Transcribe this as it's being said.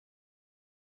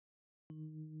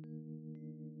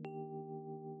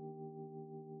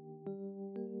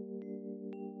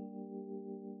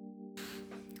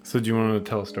So do you want to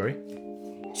tell a story?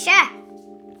 Sure.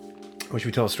 What should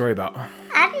we tell a story about?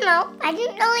 I don't know. I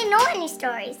didn't really know any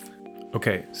stories.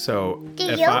 Okay, so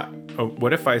Do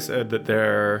what if I said that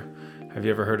have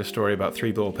you ever heard a story about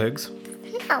three little pigs?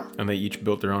 No. And they each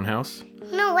built their own house?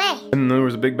 No way. And there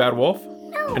was a big bad wolf?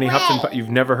 No And he way. huffed you've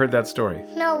never heard that story?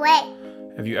 No way.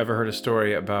 Have you ever heard a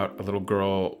story about a little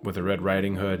girl with a Red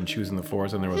Riding Hood and she was in the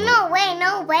forest and there was No way,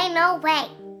 no way, no way.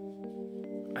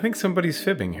 I think somebody's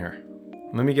fibbing here.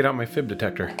 Let me get out my fib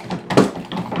detector.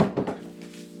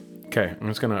 Okay, I'm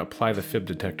just going to apply the fib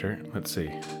detector. Let's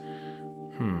see.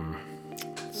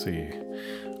 Let's see.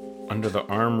 Under the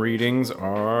arm readings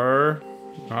are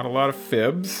not a lot of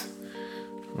fibs.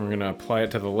 We're going to apply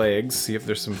it to the legs, see if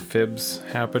there's some fibs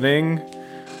happening.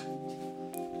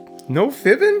 No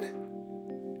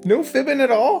fibbing? No fibbing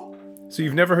at all? So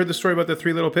you've never heard the story about the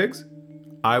three little pigs?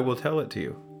 I will tell it to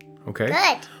you. Okay?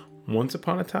 Good. Once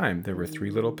upon a time, there were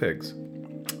three little pigs.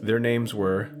 Their names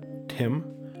were Tim,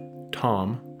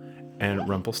 Tom, and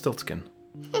Rumpelstiltskin.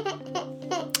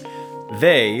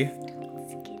 They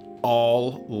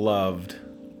all loved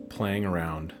playing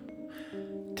around.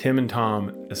 Tim and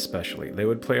Tom especially. They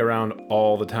would play around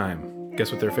all the time.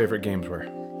 Guess what their favorite games were?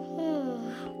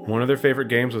 One of their favorite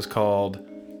games was called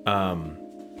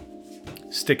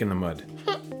Stick in the Mud.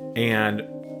 And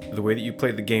the way that you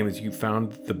played the game is you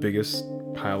found the biggest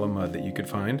pile of mud that you could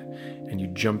find, and you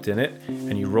jumped in it,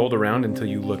 and you rolled around until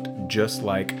you looked just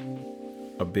like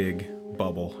a big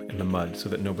bubble in the mud so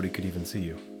that nobody could even see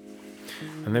you.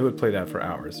 And they would play that for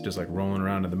hours, just like rolling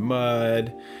around in the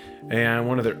mud. And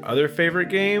one of their other favorite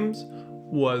games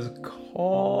was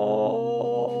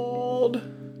called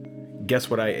Guess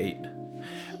What I Ate.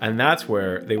 And that's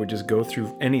where they would just go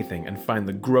through anything and find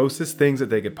the grossest things that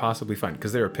they could possibly find,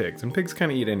 because they were pigs, and pigs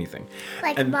kind of eat anything.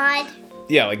 Like mud.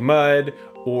 Yeah, like mud,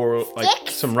 or like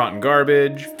Sticks? some rotten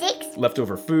garbage, Sticks?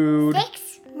 leftover food.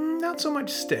 Sticks? Not so much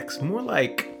sticks, more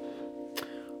like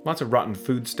lots of rotten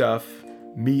food stuff,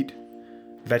 meat,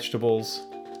 vegetables.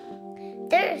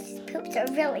 Their poops are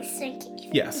really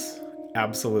stinky. Yes,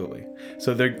 absolutely.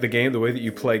 So the way that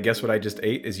you play Guess What I Just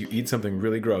Ate is you eat something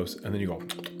really gross, and then you go,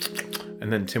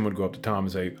 and then Tim would go up to Tom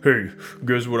and say, "Hey,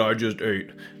 guess what I just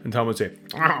ate?" And Tom would say,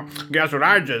 "Guess what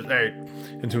I just ate?"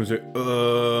 And Tim would say,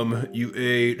 "You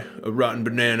ate a rotten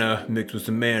banana mixed with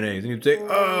some mayonnaise." And he'd say,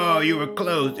 "Oh, you were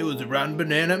close. It was a rotten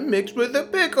banana mixed with a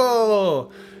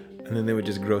pickle." And then they would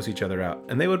just gross each other out.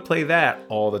 And they would play that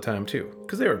all the time too,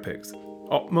 because they were pigs.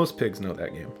 Most pigs know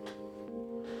that game.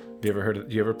 Do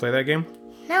you ever play that game?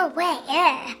 No way.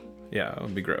 Yeah. Yeah, it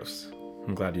would be gross.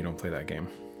 I'm glad you don't play that game.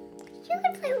 You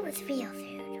can play with real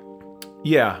food.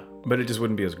 Yeah, but it just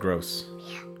wouldn't be as gross.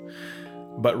 Yeah.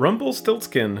 But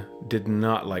Rumpelstiltskin did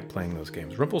not like playing those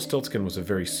games. Rumpelstiltskin was a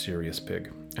very serious pig.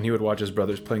 And he would watch his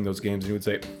brothers playing those games and he would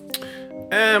say,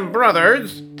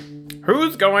 brothers,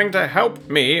 who's going to help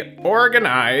me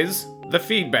organize the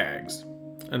feed bags?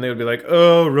 And they would be like,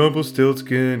 "Oh,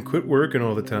 Rumpelstiltskin, quit working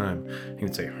all the time." He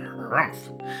would say, "Rumph."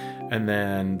 And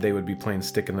then they would be playing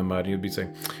Stick in the Mud. And he would be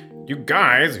saying, "You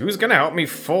guys, who's going to help me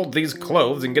fold these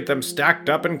clothes and get them stacked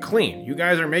up and clean? You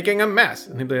guys are making a mess."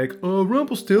 And he'd be like, "Oh,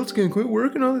 Rumpelstiltskin, quit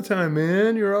working all the time,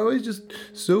 man. You're always just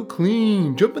so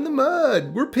clean. Jump in the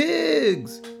mud. We're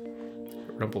pigs."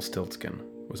 Rumpelstiltskin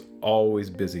was always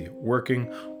busy working,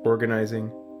 organizing,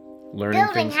 learning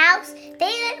Building things. house.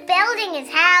 David building his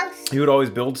house. He would always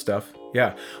build stuff.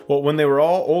 Yeah. Well, when they were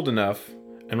all old enough,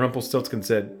 and Rumpelstiltskin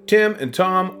said, "Tim and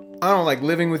Tom, I don't like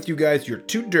living with you guys. You're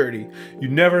too dirty. You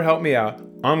never help me out.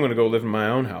 I'm going to go live in my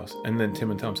own house." And then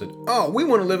Tim and Tom said, "Oh, we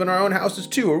want to live in our own houses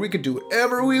too, or we could do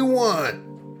whatever we want."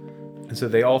 And so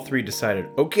they all three decided,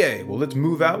 "Okay, well, let's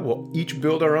move out. We'll each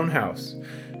build our own house."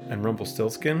 And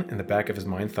Rumpelstiltskin, in the back of his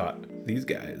mind, thought, these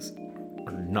guys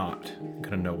are not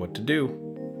going to know what to do.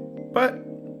 But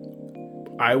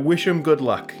I wish him good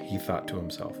luck, he thought to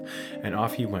himself. And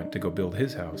off he went to go build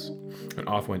his house. And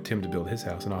off went Tim to build his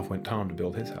house. And off went Tom to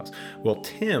build his house. Well,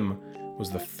 Tim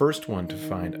was the first one to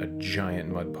find a giant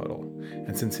mud puddle.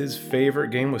 And since his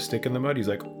favorite game was Stick in the Mud, he's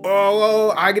like,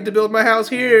 "Oh, I get to build my house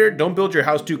here. Don't build your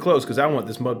house too close because I want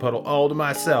this mud puddle all to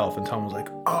myself." And Tom was like,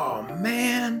 "Oh,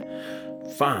 man,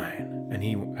 fine." And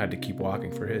he had to keep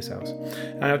walking for his house.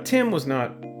 Now, Tim was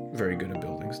not very good at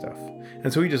building stuff.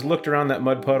 And so he just looked around that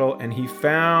mud puddle and he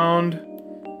found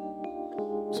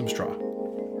some straw.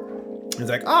 He's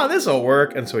like, "Oh, this'll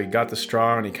work." And so he got the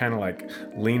straw and he kind of like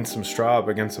leaned some straw up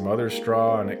against some other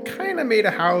straw and it kind of made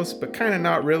a house, but kind of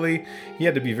not really. He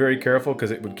had to be very careful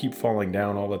because it would keep falling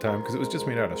down all the time because it was just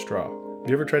made out of straw. Have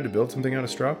you ever tried to build something out of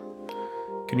straw?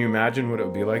 Can you imagine what it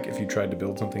would be like if you tried to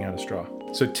build something out of straw?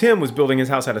 So Tim was building his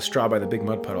house out of straw by the big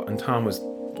mud puddle, and Tom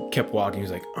kept walking. He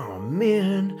was like, oh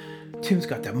man, Tim's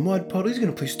got that mud puddle. He's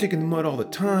gonna play stick in the mud all the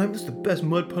time. This is the best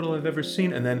mud puddle I've ever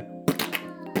seen. And then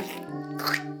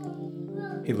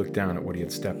he looked down at what he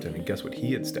had stepped in, and guess what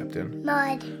he had stepped in?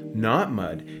 Mud. Not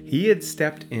mud. He had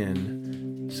stepped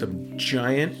in some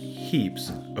giant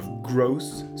heaps of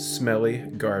gross, smelly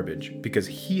garbage because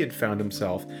he had found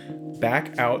himself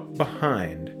back out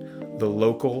behind the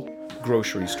local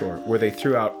grocery store where they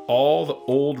threw out all the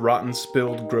old, rotten,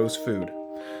 spilled, gross food.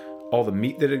 All the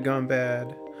meat that had gone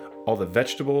bad, all the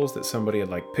vegetables that somebody had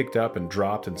picked up and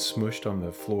dropped and smushed on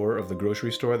the floor of the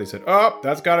grocery store. They said, oh,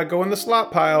 that's got to go in the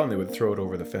slop pile. And they would throw it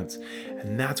over the fence.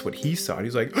 And that's what he saw.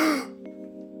 He's like,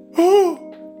 oh,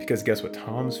 because guess what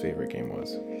Tom's favorite game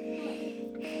was?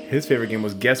 His favorite game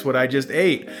was Guess What I Just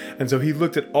Ate. And so he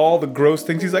looked at all the gross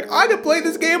things. He's like, I could play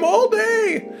this game all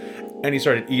day. And he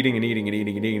started eating and eating and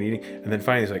eating and eating and eating. And then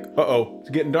finally he's like, uh-oh, it's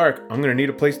getting dark. I'm going to need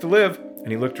a place to live.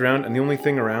 And he looked around, and the only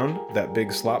thing around that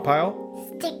big slop pile?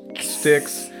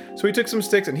 Sticks. So he took some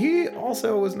sticks, and he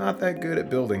also was not that good at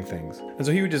building things. And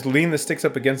so he would just lean the sticks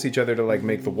up against each other to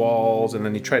make the walls, and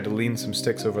then he tried to lean some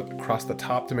sticks across the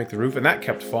top to make the roof, and that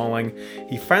kept falling.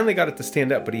 He finally got it to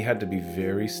stand up, but he had to be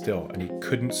very still, and he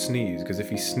couldn't sneeze, because if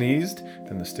he sneezed,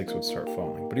 then the sticks would start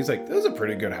falling. But he's like, this is a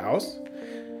pretty good house.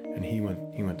 And he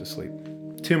went to sleep.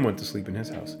 Tim went to sleep in his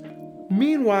house.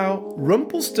 Meanwhile,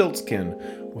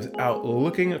 Rumpelstiltskin was out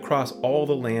looking across all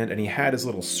the land, and he had his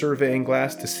little surveying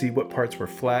glass to see what parts were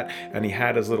flat, and he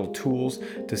had his little tools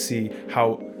to see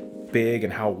how big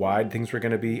and how wide things were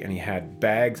going to be, and he had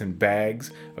bags and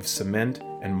bags of cement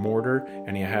and mortar,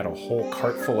 and he had a whole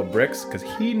cart full of bricks, because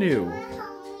he knew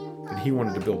that he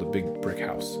wanted to build a big brick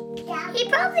house. He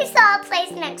probably saw a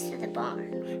place next to the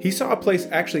barn. He saw a place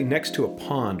actually next to a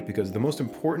pond because the most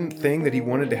important thing that he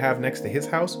wanted to have next to his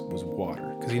house was water.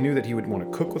 Because he knew that he would want to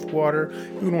cook with water,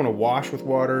 he would want to wash with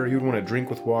water, he would want to drink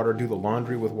with water, do the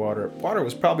laundry with water. Water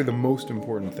was probably the most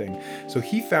important thing. So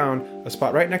he found a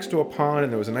spot right next to a pond,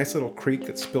 and there was a nice little creek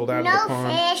that spilled out of the pond.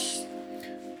 No fish.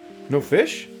 No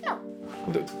fish? No.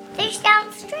 Fish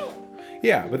downstream.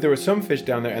 Yeah, but there was some fish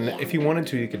down there, and if he wanted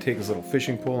to, he could take his little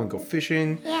fishing pole and go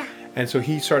fishing. Yeah. And so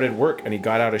he started work, and he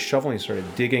got out a shovel, and he started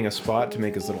digging a spot to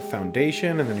make his little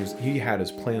foundation, and then he had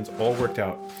his plans all worked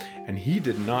out. And he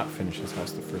did not finish his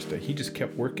house the first day. He just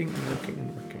kept working and working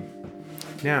and working.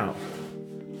 Now,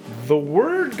 the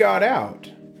word got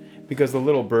out because the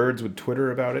little birds would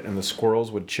twitter about it, and the squirrels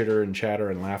would chitter and chatter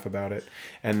and laugh about it.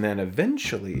 And then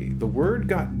eventually, the word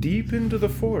got deep into the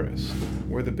forest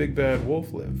where the big bad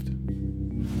wolf lived.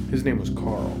 His name was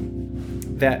Carl.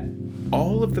 That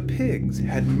all of the pigs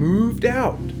had moved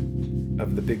out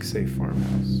of the big safe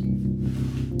farmhouse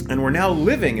and were now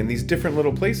living in these different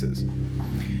little places.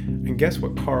 And guess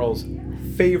what Carl's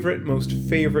most favorite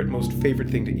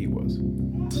thing to eat was?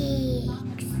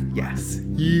 Pigs. Yes,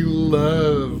 he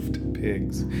loved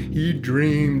pigs. He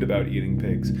dreamed about eating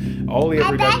pigs. All he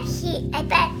ever got. I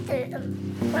bet the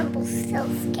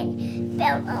Rumpelstiltskin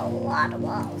built a lot of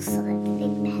walls so that the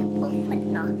big bad wolf would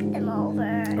knock them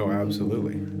over. Oh,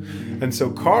 absolutely. And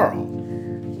so Carl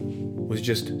was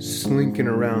just slinking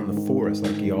around the forest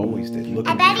like he always did,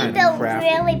 looking I bet he kind built of crafty.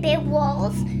 really big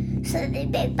walls so the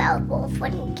big bad wolf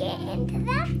wouldn't get into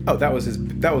them. Oh, that was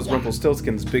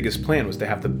Rumpelstiltskin's biggest plan, was to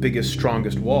have the biggest,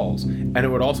 strongest walls. And it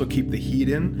would also keep the heat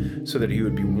in so that he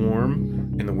would be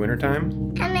warm in the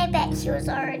wintertime. And I bet he was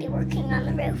already working on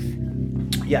the roof.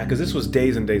 Yeah, because this was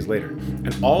days and days later.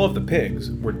 And all of the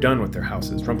pigs were done with their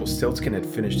houses. Rumpelstiltskin had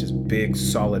finished his big,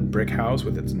 solid brick house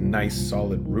with its nice,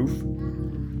 solid roof.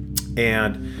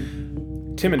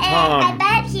 And Tim and Tom... I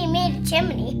bet he made a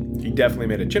chimney. He definitely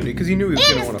made a chimney because he knew he was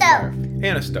going to want to fire.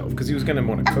 And a stove, because he was going to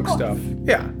want to cook stuff.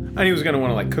 Yeah, and he was going to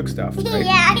want to cook stuff. Right?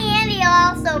 Yeah, and he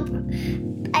also,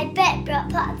 I bet,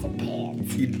 brought pots and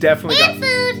pans. He definitely got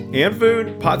food. And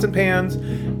food, pots and pans,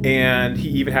 and he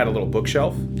even had a little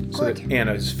bookshelf, and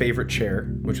his favorite chair,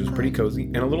 which was pretty cozy,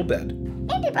 and a little bed.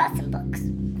 And he brought some books.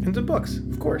 And some books,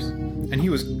 of course. And he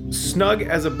was snug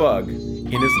as a bug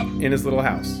in his little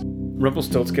house.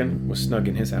 Rumpelstiltskin was snug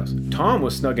in his house. Tom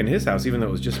was snug in his house, even though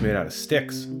it was just made out of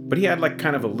sticks. But he had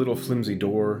kind of a little flimsy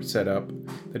door set up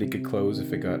that he could close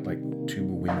if it got too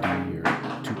windy or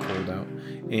too cold out.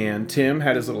 And Tim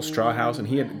had his little straw house, and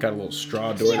he had got a little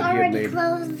straw door that he had made. He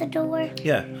already closed the door.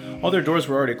 Yeah, all their doors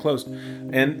were already closed.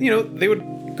 And, they would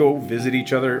go visit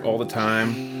each other all the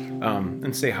time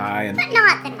and say hi. But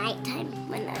not at the nighttime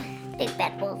when the big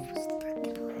bad wolf was lurking.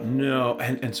 No,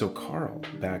 and so Carl,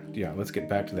 let's get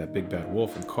back to that big bad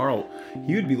wolf. And Carl,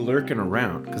 he would be lurking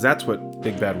around, because that's what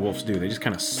big bad wolves do. They just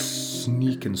kind of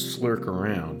sneak and slurk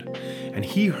around. And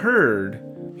he heard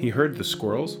the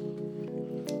squirrels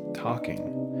talking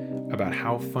about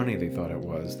how funny they thought it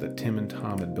was that Tim and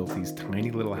Tom had built these tiny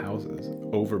little houses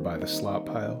over by the slop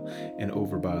pile and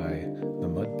over by the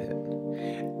mud pit.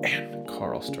 And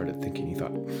Carl started thinking, he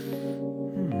thought,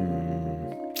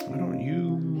 I don't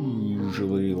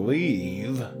usually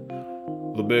leave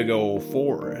the big old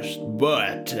forest,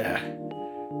 but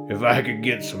if I could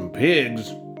get some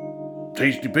pigs,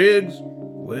 tasty pigs,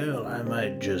 well, I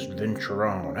might just venture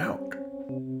on out,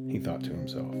 he thought to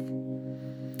himself.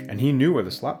 And he knew where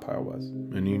the slop pile was,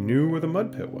 and he knew where the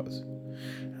mud pit was.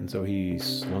 And so he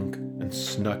slunk and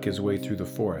snuck his way through the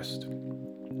forest.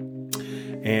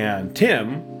 And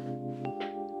Tim,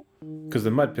 because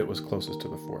the mud pit was closest to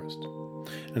the forest,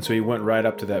 and so he went right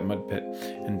up to that mud pit,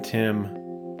 and Tim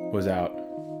was out,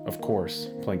 of course,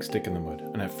 playing stick in the mud.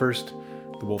 And at first,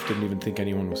 the wolf didn't even think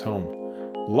anyone was home.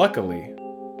 Luckily,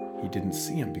 he didn't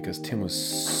see him because Tim was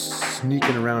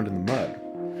sneaking around in the mud,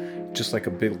 just like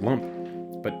a big lump.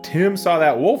 But Tim saw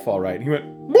that wolf all right. He went,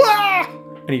 "Blah!"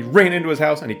 And he ran into his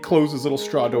house and he closed his little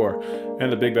straw door.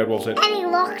 And the big bad wolf said, And he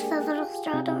locked the little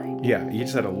straw door. yeah, he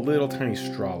just had a little tiny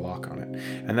straw lock on it.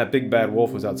 And that big bad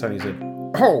wolf was outside and he said,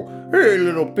 "Oh, hey,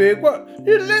 little pig, what?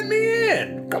 You let me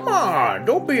in. Come on,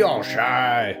 don't be all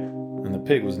shy." And the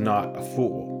pig was not a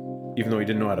fool. Even though he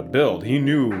didn't know how to build, he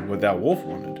knew what that wolf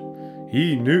wanted.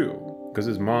 He knew, because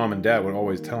his mom and dad would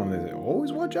always tell him, they say,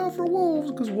 always watch out for wolves,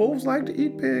 because wolves like to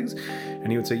eat pigs. And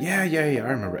he would say, yeah, I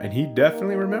remember. And he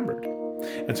definitely remembered.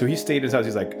 And so he stayed in his house.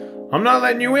 He's like, "I'm not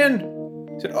letting you in."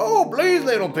 He said, "Oh, please,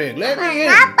 little pig, let me in."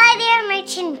 Not by the hair of my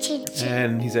chin chin chin.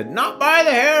 And he said, "Not by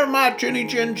the hair of my chinny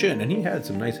chin chin." And he had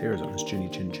some nice hairs on his chinny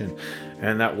chin chin.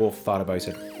 And that wolf thought about it.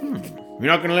 He said,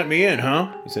 "You're not going to let me in,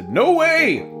 huh?" He said, "No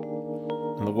way."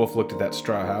 And the wolf looked at that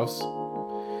straw house.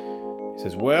 He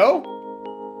says, "Well,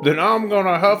 then I'm going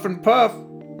to huff and puff.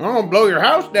 I'm going to blow your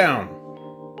house down."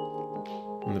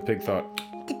 And the pig thought,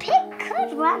 The pig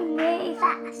could run really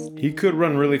fast. he could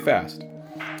run really fast.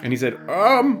 And he said, he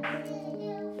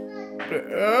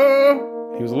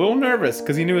was a little nervous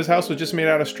because he knew his house was just made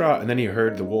out of straw. And then he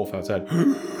heard the wolf outside.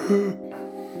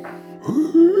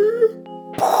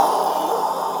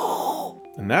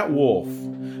 And that wolf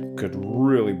could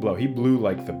really blow. He blew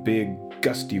like the big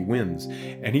gusty winds.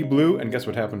 And he blew, and guess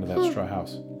what happened to that straw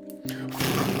house?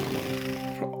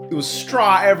 It was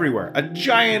straw everywhere. A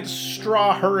giant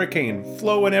straw hurricane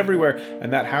flowing everywhere.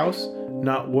 And that house,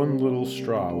 not one little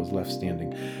straw was left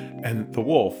standing. And the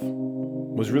wolf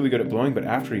was really good at blowing, but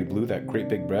after he blew that great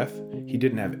big breath, he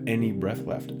didn't have any breath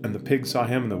left. And the pig saw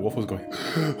him, and the wolf was going,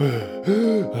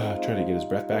 trying to get his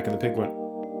breath back, and the pig went,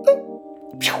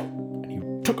 and he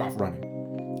took off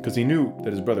running. Because he knew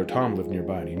that his brother Tom lived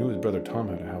nearby, and he knew his brother Tom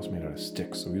had a house made out of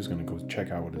sticks, so he was going to go check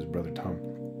out with his brother Tom.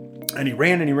 And he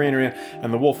ran,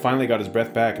 and the wolf finally got his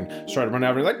breath back and started running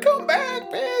after him, like, "Come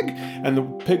back, pig!" And the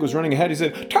pig was running ahead. He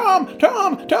said, Tom,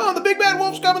 the big bad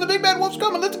wolf's coming,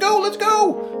 let's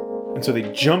go! And so they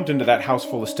jumped into that house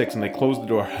full of sticks, and they closed the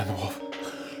door, and the wolf...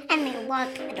 And they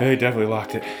locked it. They definitely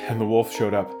locked it, and the wolf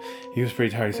showed up. He was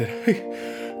pretty tired. He said,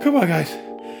 "Hey, come on, guys.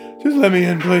 Just let me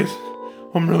in, please.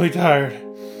 I'm really tired."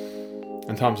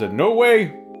 And Tom said, "No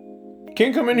way.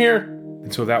 Can't come in here."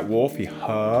 And so that wolf, he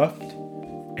huffed,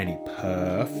 and he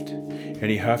puffed, and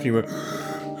he huffed, and he went...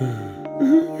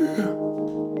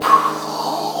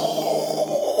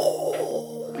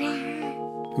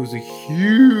 It was a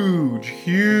huge,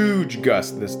 huge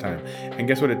gust this time. And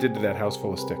guess what it did to that house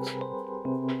full of sticks?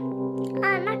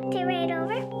 Knocked it right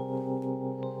over.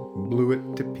 Blew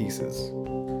it to pieces.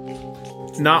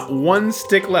 Not one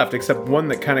stick left, except one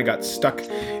that kind of got stuck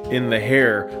in the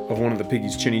hair of one of the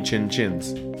piggy's chinny chin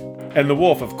chins. And the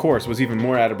wolf, of course, was even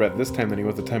more out of breath this time than he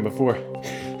was the time before.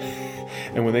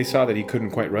 And when they saw that he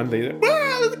couldn't quite run, they said,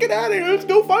 "Let's get out of here. Let's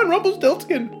go find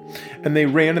Rumpelstiltskin." And they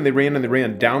ran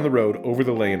down the road, over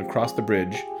the lane, across the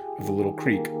bridge of the little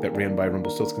creek that ran by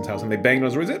Rumpelstiltskin's house. And they banged on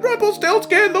his door and said,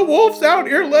 "Rumpelstiltskin, the wolf's out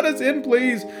here. Let us in,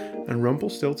 please." And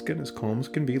Rumpelstiltskin, as calm as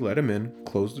can be, let him in,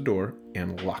 closed the door,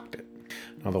 and locked it.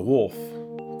 Now the wolf,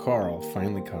 Carl,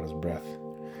 finally caught his breath.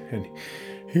 And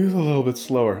he was a little bit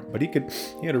slower, but he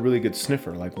had a really good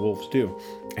sniffer like wolves do.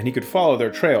 And he could follow their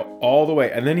trail all the way.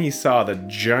 And then he saw the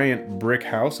giant brick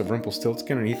house of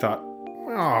Rumpelstiltskin, and he thought,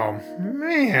 "Oh,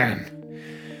 man,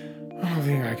 I don't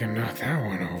think I can knock that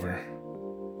one over."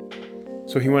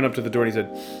 So he went up to the door and he said,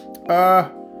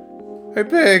 "Hey,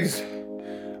 pigs,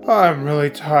 I'm really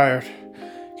tired.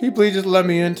 Can you please just let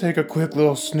me in, take a quick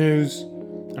little snooze?"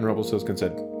 And Rumpelstiltskin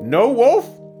said, "No, wolf,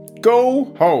 go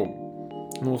home."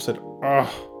 And the wolf said,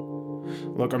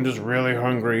 "Look, I'm just really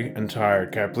hungry and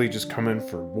tired. Can I please just come in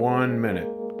for 1 minute?"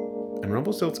 And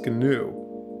Rumpelstiltskin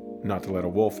knew not to let a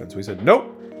wolf in. So he said,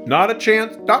 nope, not a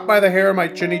chance. Not by the hair of my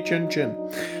chinny chin chin.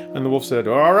 And the wolf said,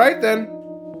 all right then.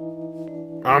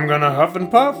 I'm going to huff and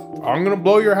puff. I'm going to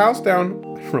blow your house down.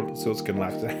 Rumpelstiltskin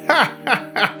laughed and said, ha,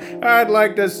 ha, ha, I'd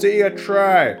like to see you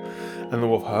try. And the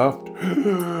wolf huffed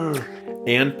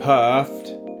and puffed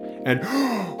and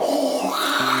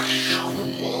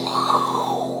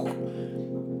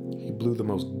he blew the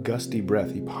most gusty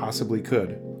breath he possibly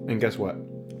could. And guess what?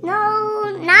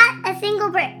 No, not a single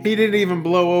breath. He didn't even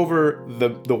blow over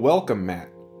the welcome mat.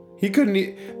 He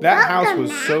couldn't. That house Welcome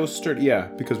was mat? so sturdy. Yeah,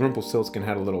 because Rumpelstiltskin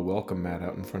had a little welcome mat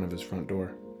out in front of his front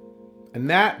door. And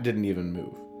that didn't even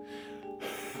move.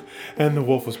 And the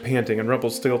wolf was panting, and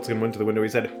Rumpelstiltskin went to the window. He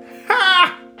said,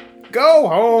 ha! Go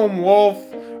home, wolf,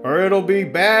 or it'll be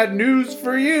bad news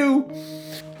for you.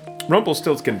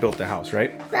 Rumpelstiltskin built the house,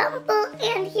 right? Rumple,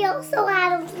 and he also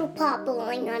had a little pot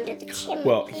blowing under the chimney.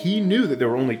 Well, he knew that there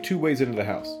were only two ways into the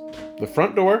house. The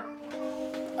front door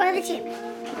Or the chimney.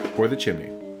 or the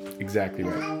chimney. Exactly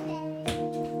right.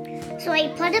 So he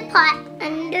put a pot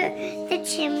under the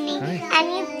chimney, Right.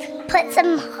 and he put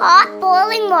some hot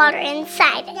boiling water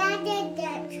inside it.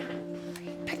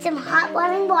 Put some hot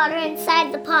boiling water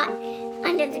inside the pot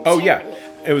under the chimney. Oh, yeah.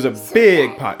 It was a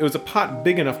big pot. It was a pot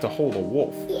big enough to hold a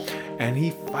wolf. Yeah. And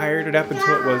he fired it up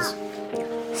until it was...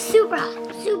 Super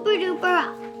hot. Super duper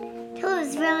hot. Until it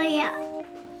was really hot.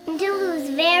 Until it was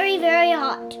very, very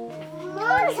hot. It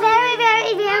was very,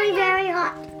 very, very, very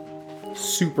hot.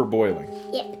 super boiling.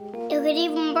 Yeah. It could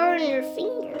even burn your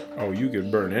finger. Oh, you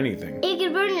could burn anything. It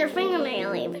could burn your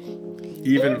fingernail even.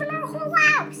 Even... our whole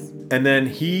house. And then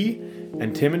he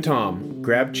and Tim and Tom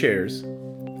grabbed chairs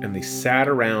and they sat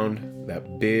around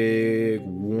that big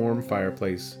warm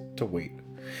fireplace to wait.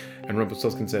 And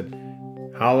Rumpelstiltskin said,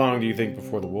 how long do you think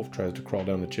before the wolf tries to crawl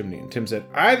down the chimney? And Tim said,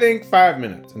 I think 5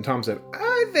 minutes. And Tom said,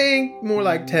 I think more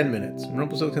like 10 minutes. And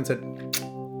Rumpelstiltskin said,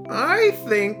 I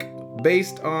think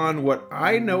based on what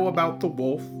I know about the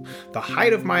wolf, the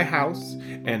height of my house,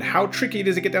 and how tricky it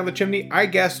is to get down the chimney, I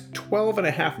guess 12 and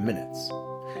a half minutes.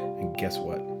 And guess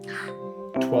what?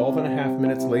 12 and a half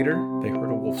minutes later, they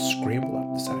heard a wolf scramble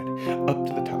up the side, up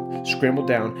to the top, scramble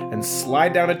down, and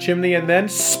slide down a chimney, and then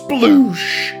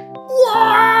sploosh!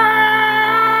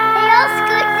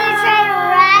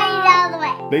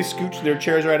 They scooched their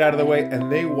chairs right out of the way, and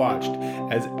they watched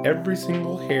as every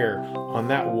single hair on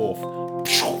that wolf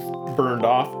burned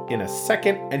off in a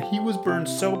second, and he was burned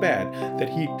so bad that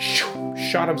he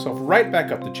shot himself right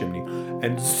back up the chimney,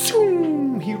 and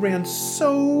zoom! He ran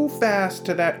so fast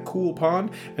to that cool pond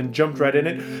and jumped right in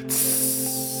it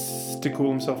to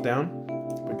cool himself down.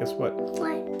 But guess what?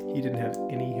 What? He didn't have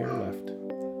any hair left.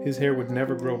 His hair would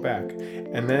never grow back.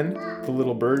 And then the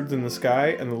little birds in the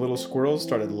sky and the little squirrels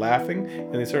started laughing,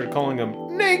 and they started calling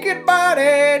him, naked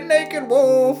body, naked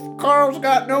wolf, Carl's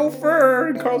got no fur.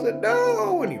 And Carl said,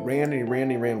 no. And he ran and he ran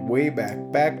and he ran way back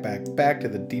to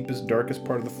the deepest, darkest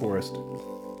part of the forest.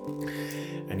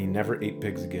 And he never ate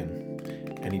pigs again.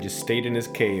 And he just stayed in his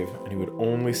cave, and he would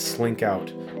only slink out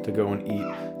to go and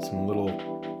eat some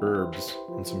little herbs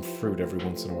and some fruit every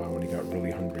once in a while when he got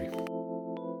really hungry.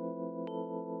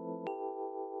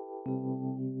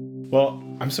 Well,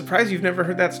 I'm surprised you've never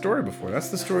heard that story before. That's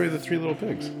the story of the Three Little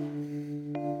Pigs.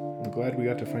 I'm glad we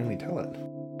got to finally tell it.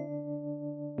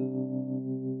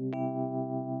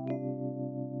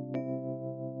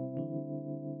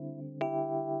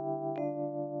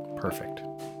 Perfect.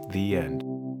 The end.